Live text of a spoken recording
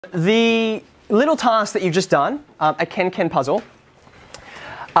The little task that you've just done, a Ken puzzle,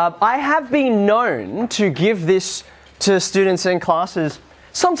 I have been known to give this to students in classes,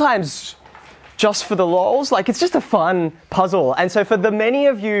 sometimes just for the lols. Like, it's just a fun puzzle. And so for the many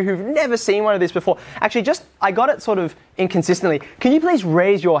of you who've never seen one of these before, actually I got it sort of inconsistently. Can you please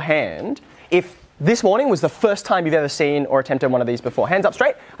raise your hand if this morning was the first time you've ever seen or attempted one of these before? Hands up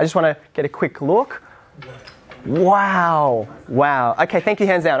straight. I just want to get a quick look. Wow. Wow. Okay, thank you.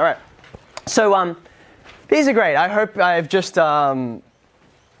 Hands down. All right. So these are great. I hope I've just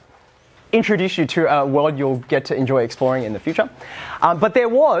introduced you to a world you'll get to enjoy exploring in the future. But there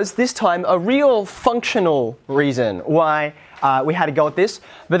was, this time, a real functional reason why we had to go at this.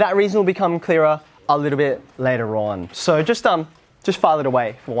 But that reason will become clearer a little bit later on. So just file it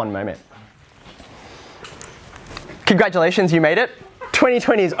away for one moment. Congratulations, you made it.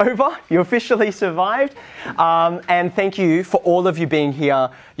 2020 is over. You officially survived. And thank you for all of you being here.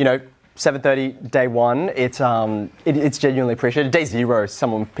 7:30, day one. It's genuinely appreciated. Day zero,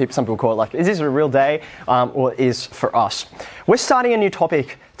 some people call it like, is this a real day? Or is for us. We're starting a new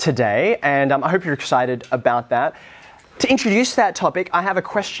topic today, and I hope you're excited about that. To introduce that topic, I have a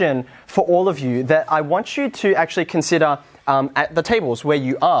question for all of you that I want you to actually consider at the tables where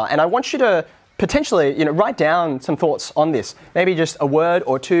you are. And I want you to potentially, write down some thoughts on this. Maybe just a word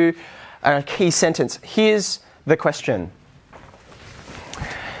or two, a key sentence. Here's the question.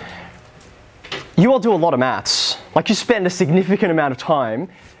 You all do a lot of maths. Like, you spend a significant amount of time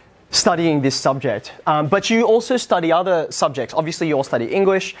studying this subject. But you also study other subjects. Obviously, you all study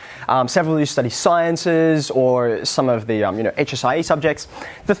English. Several of you study sciences or some of the HSIE subjects.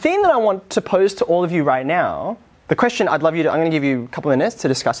 The thing that I want to pose to all of you right now, the question I'm going to give you a couple of minutes to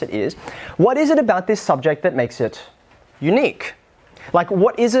discuss it is, what is it about this subject that makes it unique? Like,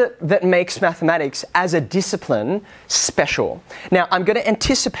 what is it that makes mathematics as a discipline special? Now, I'm going to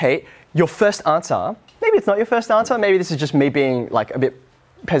anticipate your first answer. Maybe it's not your first answer. Maybe this is just me being like a bit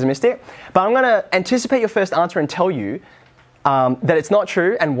pessimistic. But I'm going to anticipate your first answer and tell you that it's not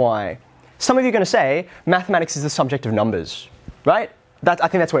true and why. Some of you are going to say mathematics is the subject of numbers, right? I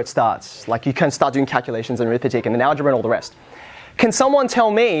think that's where it starts. Like, you can start doing calculations and arithmetic and then algebra and all the rest. Can someone tell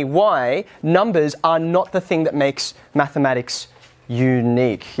me why numbers are not the thing that makes mathematics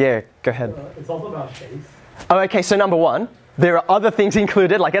unique? Yeah, go ahead. It's also about shapes. Oh, okay, so number one, there are other things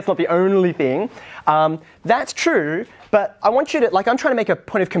included, like that's not the only thing. That's true, but I want you to, I'm trying to make a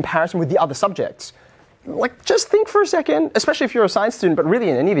point of comparison with the other subjects. Like, just think for a second, especially if you're a science student, but really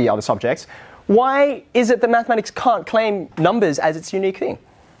in any of the other subjects, why is it that mathematics can't claim numbers as its unique thing?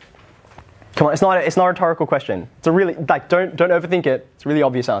 Come on, it's not a rhetorical question. It's a really, don't overthink it. It's a really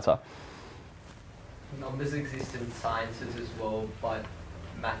obvious answer. Numbers exist in sciences as well, but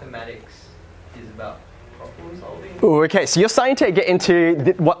mathematics is about problem solving. Ooh, okay, so you're starting to get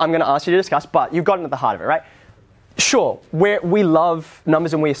into what I'm going to ask you to discuss, but you've gotten at the heart of it, right? Sure, we love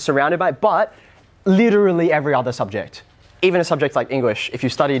numbers and we're surrounded by it, but literally every other subject, even a subject like English, if you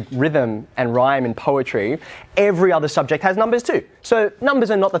studied rhythm and rhyme and poetry, every other subject has numbers too. So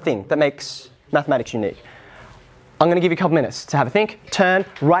numbers are not the thing that makes mathematics unique. I'm going to give you a couple minutes to have a think, turn,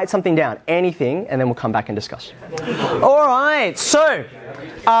 write something down, anything, and then we'll come back and discuss. All right, so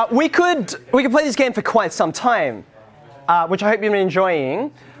we could play this game for quite some time, which I hope you've been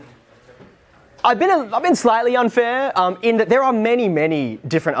enjoying. I've been slightly unfair in that there are many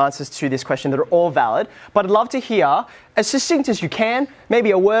different answers to this question that are all valid, but I'd love to hear, as succinct as you can,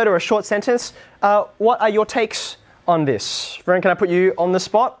 maybe a word or a short sentence, what are your takes on this? Varun, can I put you on the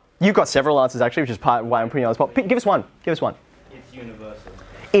spot? You've got several answers actually, which is part of why I'm putting you on the spot. Give us one. Give us one. It's universal.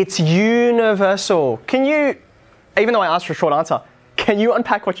 It's universal. Can you, even though I asked for a short answer, can you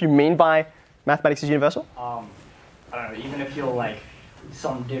unpack what you mean by mathematics is universal? I don't know, even if you're like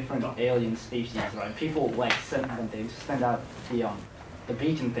some different alien species, right? People when they send out the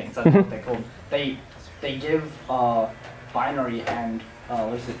beacon things, that's what they're called. They give binary and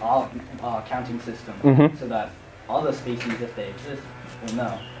counting system so that other species, if they exist, will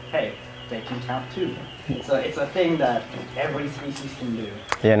know, hey, they can count too. So it's a thing that every species can do.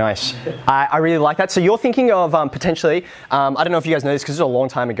 Yeah, nice. I really like that. So you're thinking of potentially, I don't know if you guys know this because it was a long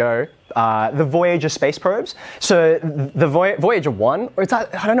time ago, the Voyager space probes. So the Voyager 1, or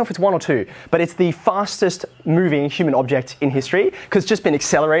I don't know if it's 1 or 2, but it's the fastest moving human object in history because it's just been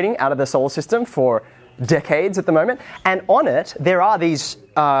accelerating out of the solar system for decades at the moment. And on it, there are these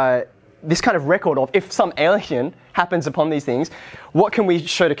this kind of record of if some alien happens upon these things, what can we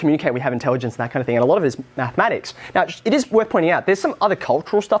show to communicate we have intelligence and that kind of thing? And a lot of it is mathematics. Now, it is worth pointing out, there's some other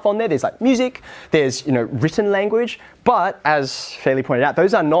cultural stuff on there. There's like music, there's written language, but as fairly pointed out,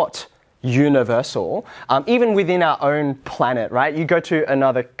 those are not universal, even within our own planet, right? You go to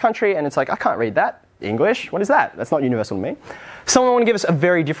another country and it's like, I can't read that. English? What is that? That's not universal to me. Someone want to give us a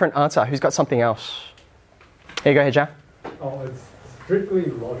very different answer. Who's got something else? Here you go, Jack. Oh, it's strictly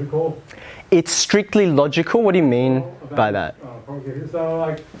logical. It's strictly logical? What do you mean by that? Okay, so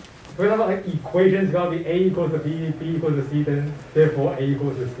like, for example, like equations gonna be A equals to B, B equals to C, then therefore A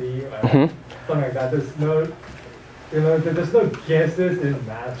equals to C, something like that. There's no, there's no guesses in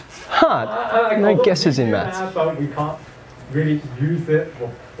math. Huh? No guesses in math, but we can't really use it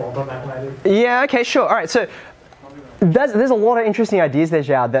for proper mathematics. Yeah. Okay. Sure. All right. So there's a lot of interesting ideas there,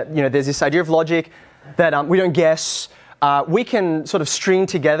 Zhao. That there's this idea of logic that we don't guess. We can sort of string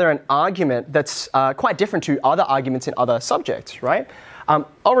together an argument that's quite different to other arguments in other subjects, right?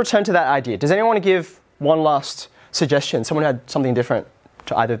 I'll return to that idea. Does anyone want to give one last suggestion? Someone who had something different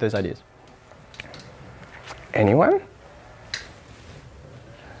to either of those ideas? Anyone?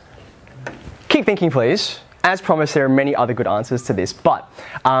 Keep thinking, please. As promised, there are many other good answers to this, but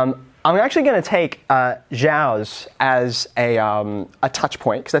I'm actually going to take Zhao's as a touch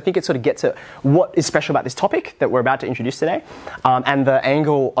point, because I think it sort of gets at what is special about this topic that we're about to introduce today, and the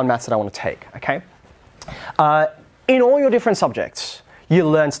angle on maths that I want to take, okay? In all your different subjects, you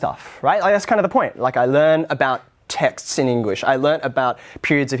learn stuff, right? Like, that's kind of the point. Like, I learn about texts in English, I learn about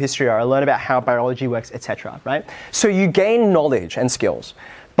periods of history, or I learn about how biology works, etc., right? So you gain knowledge and skills,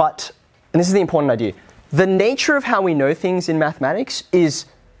 but, and this is the important idea, the nature of how we know things in mathematics is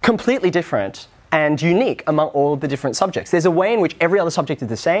completely different and unique among all the different subjects. There's a way in which every other subject is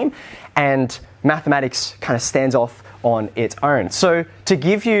the same, and mathematics kind of stands off on its own. So to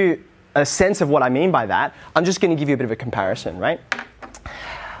give you a sense of what I mean by that, I'm just going to give you a bit of a comparison, right?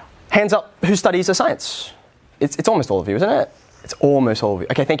 Hands up, who studies a science? It's almost all of you, isn't it? It's almost all of you.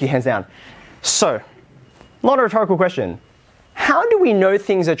 Okay, thank you, hands down. So, not a rhetorical question. How do we know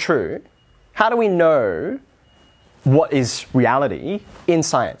things are true? How do we know what is reality in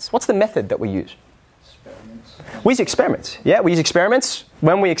science? What's the method that we use? Experiments. We use experiments. Yeah, we use experiments.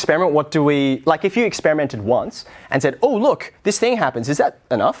 When we experiment, what do we, like if you experimented once and said, oh look, this thing happens, is that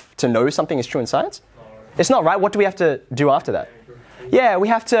enough to know something is true in science? It's not, right? What do we have to do after that? Yeah, we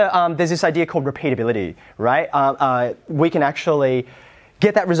have to, there's this idea called repeatability, right? We can actually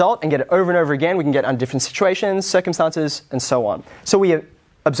get that result and get it over and over again. We can get it under different situations, circumstances, and so on. So we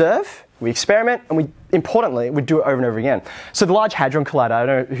observe, we experiment, and importantly, we do it over and over again. So the Large Hadron Collider, I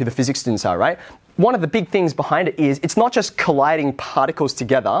don't know who the physics students are, right? One of the big things behind it is it's not just colliding particles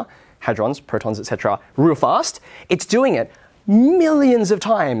together, hadrons, protons, etc., real fast. It's doing it millions of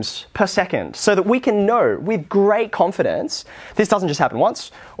times per second so that we can know with great confidence this doesn't just happen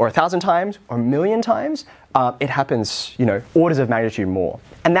once or 1,000 times or 1,000,000 times. It happens, orders of magnitude more.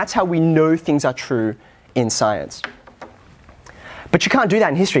 And that's how we know things are true in science. But you can't do that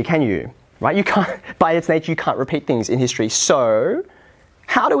in history, can you? Right? You can't, by its nature, you can't repeat things in history. So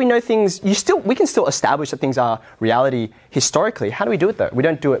how do we know things? We can still establish that things are reality historically. How do we do it though? We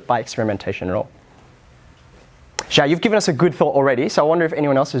don't do it by experimentation at all. Xiao, you've given us a good thought already, so I wonder if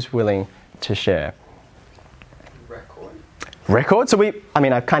anyone else is willing to share. Record? So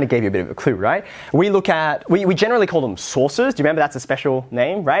I kind of gave you a bit of a clue, right? We look at, we generally call them sources. Do you remember that's a special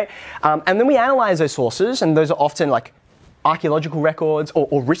name, right? And then we analyze those sources, and those are often like archaeological records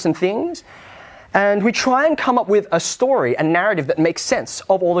or written things. And we try and come up with a story, a narrative that makes sense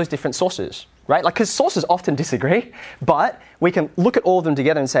of all those different sources, right? Like, because sources often disagree, but we can look at all of them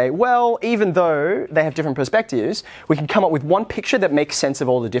together and say, well, even though they have different perspectives, we can come up with one picture that makes sense of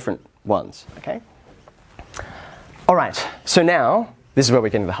all the different ones, okay? All right, so now, this is where we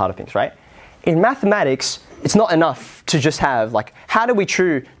get into the harder things, right? In mathematics, it's not enough to just have, like, how do we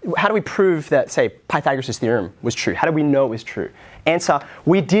prove that, say, Pythagoras' theorem was true? How do we know it was true? Answer,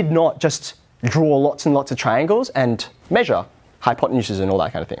 we did not just draw lots and lots of triangles and measure hypotenuses and all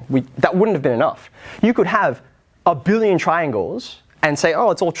that kind of thing. That wouldn't have been enough. You could have 1 billion triangles and say,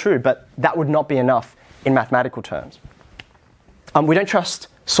 oh, it's all true, but that would not be enough in mathematical terms. We don't trust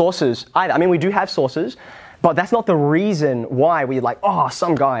sources either. I mean, we do have sources, but that's not the reason why we're like, oh,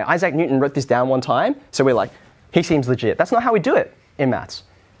 some guy, Isaac Newton wrote this down one time, so we're like, he seems legit. That's not how we do it in maths.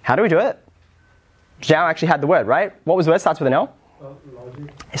 How do we do it? Zhao actually had the word, right? What was the word? Starts with an L?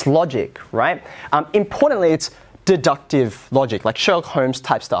 Logic. It's logic, right? Importantly, it's deductive logic, like Sherlock Holmes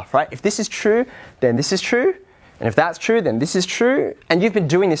type stuff, right? If this is true, then this is true. And if that's true, then this is true. And you've been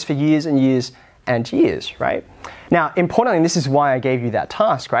doing this for years and years and years, right? Now, importantly, and this is why I gave you that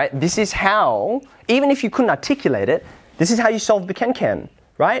task, right? This is how, even if you couldn't articulate it, this is how you solve the can-can,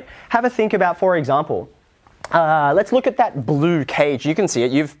 right? Have a think about, for example, Let's look at that blue cage. You can see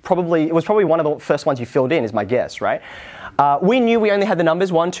it. It was probably one of the first ones you filled in, is my guess, right? We knew we only had the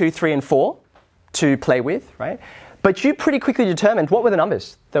numbers 1, 2, 3, and 4 to play with, right? But you pretty quickly determined what were the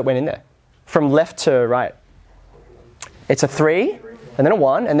numbers that went in there, from left to right. It's a 3, and then a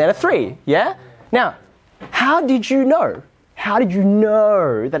 1, and then a 3, yeah? Now, how did you know? How did you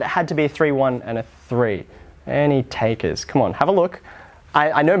know that it had to be a 3, 1, and a 3? Any takers? Come on, have a look.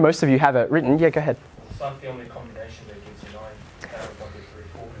 I know most of you have it written. Yeah, go ahead. It's like the only combination that gives you 9 out of 1, 2, 3,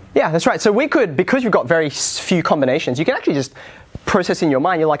 4. Yeah, that's right. So we could, because you've got very few combinations, you can actually just process in your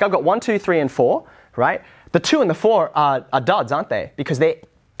mind. You're like, I've got 1, 2, 3, and 4, right? The 2 and the 4 are duds, aren't they? Because they're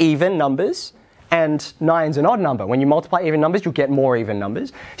even numbers, and 9's an odd number. When you multiply even numbers, you'll get more even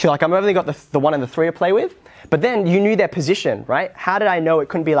numbers. So you're like, I've only got the 1 and the 3 to play with. But then you knew their position, right? How did I know it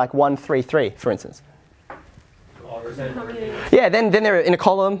couldn't be like 1, 3, 3, for instance? Yeah, then they're in a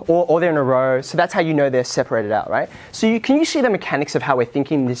column or they're in a row. So that's how you know they're separated out, right? So can you see the mechanics of how we're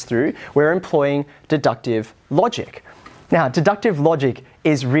thinking this through? We're employing deductive logic. Now, deductive logic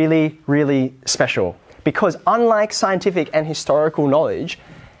is really, really special because unlike scientific and historical knowledge,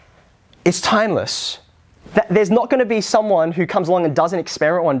 it's timeless. There's not going to be someone who comes along and does an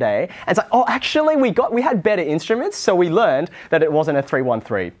experiment one day and it's like, oh, actually we had better instruments, so we learned that it wasn't a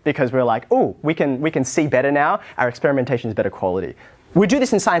 313 because we're like, oh, we can see better now. Our experimentation is better quality. We do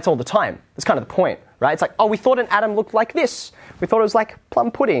this in science all the time. That's kind of the point, right? It's like, oh, we thought an atom looked like this. We thought it was like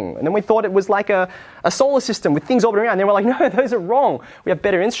plum pudding, and then we thought it was like a solar system with things orbiting around. And then we're like, no, those are wrong. We have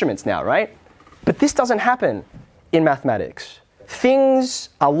better instruments now, right? But this doesn't happen in mathematics. Things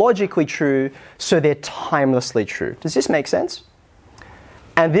are logically true, so they're timelessly true. Does this make sense?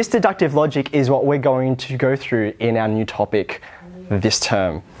 And this deductive logic is what we're going to go through in our new topic this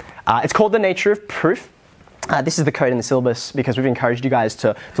term. It's called the nature of proof. This is the code in the syllabus because we've encouraged you guys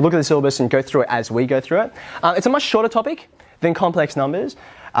to look at the syllabus and go through it as we go through it. It's a much shorter topic than complex numbers.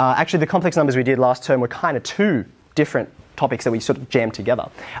 Actually, the complex numbers we did last term were kind of two different topics that we sort of jammed together.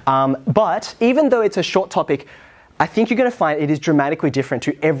 But even though it's a short topic, I think you're going to find it is dramatically different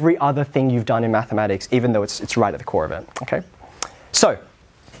to every other thing you've done in mathematics, even though it's right at the core of it. Okay, so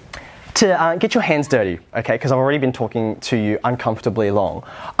to get your hands dirty, okay, because I've already been talking to you uncomfortably long,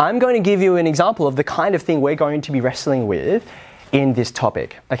 I'm going to give you an example of the kind of thing we're going to be wrestling with in this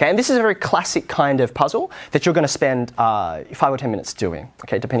topic. Okay, and this is a very classic kind of puzzle that you're going to spend 5 or 10 minutes doing.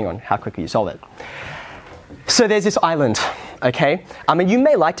 Okay, depending on how quickly you solve it. So there's this island. Okay, I mean you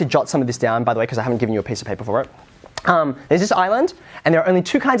may like to jot some of this down, by the way, because I haven't given you a piece of paper for it. There's this island, and there are only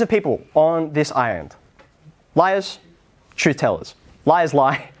two kinds of people on this island. Liars, truth tellers. Liars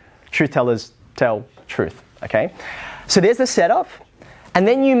lie, truth tellers tell truth, okay? So there's the setup, and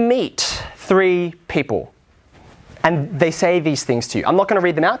then you meet 3 people, and they say these things to you. I'm not going to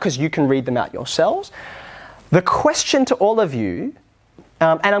read them out because you can read them out yourselves. The question to all of you,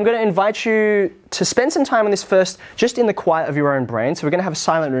 and I'm going to invite you to spend some time on this first, just in the quiet of your own brain. So we're going to have a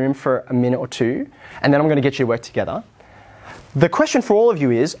silent room for a minute or two, and then I'm going to get you to work together. The question for all of you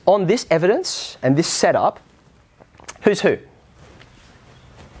is, on this evidence and this setup, who's who?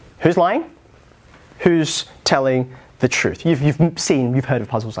 Who's lying? Who's telling the truth? You've heard of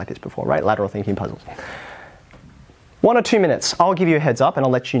puzzles like this before, right? Lateral thinking puzzles. 1 or 2 minutes, I'll give you a heads up and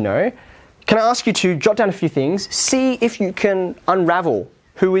I'll let you know. Can I ask you to jot down a few things, see if you can unravel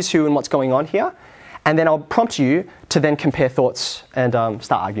who is who and what's going on here, and then I'll prompt you to then compare thoughts and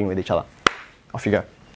start arguing with each other. Off you go.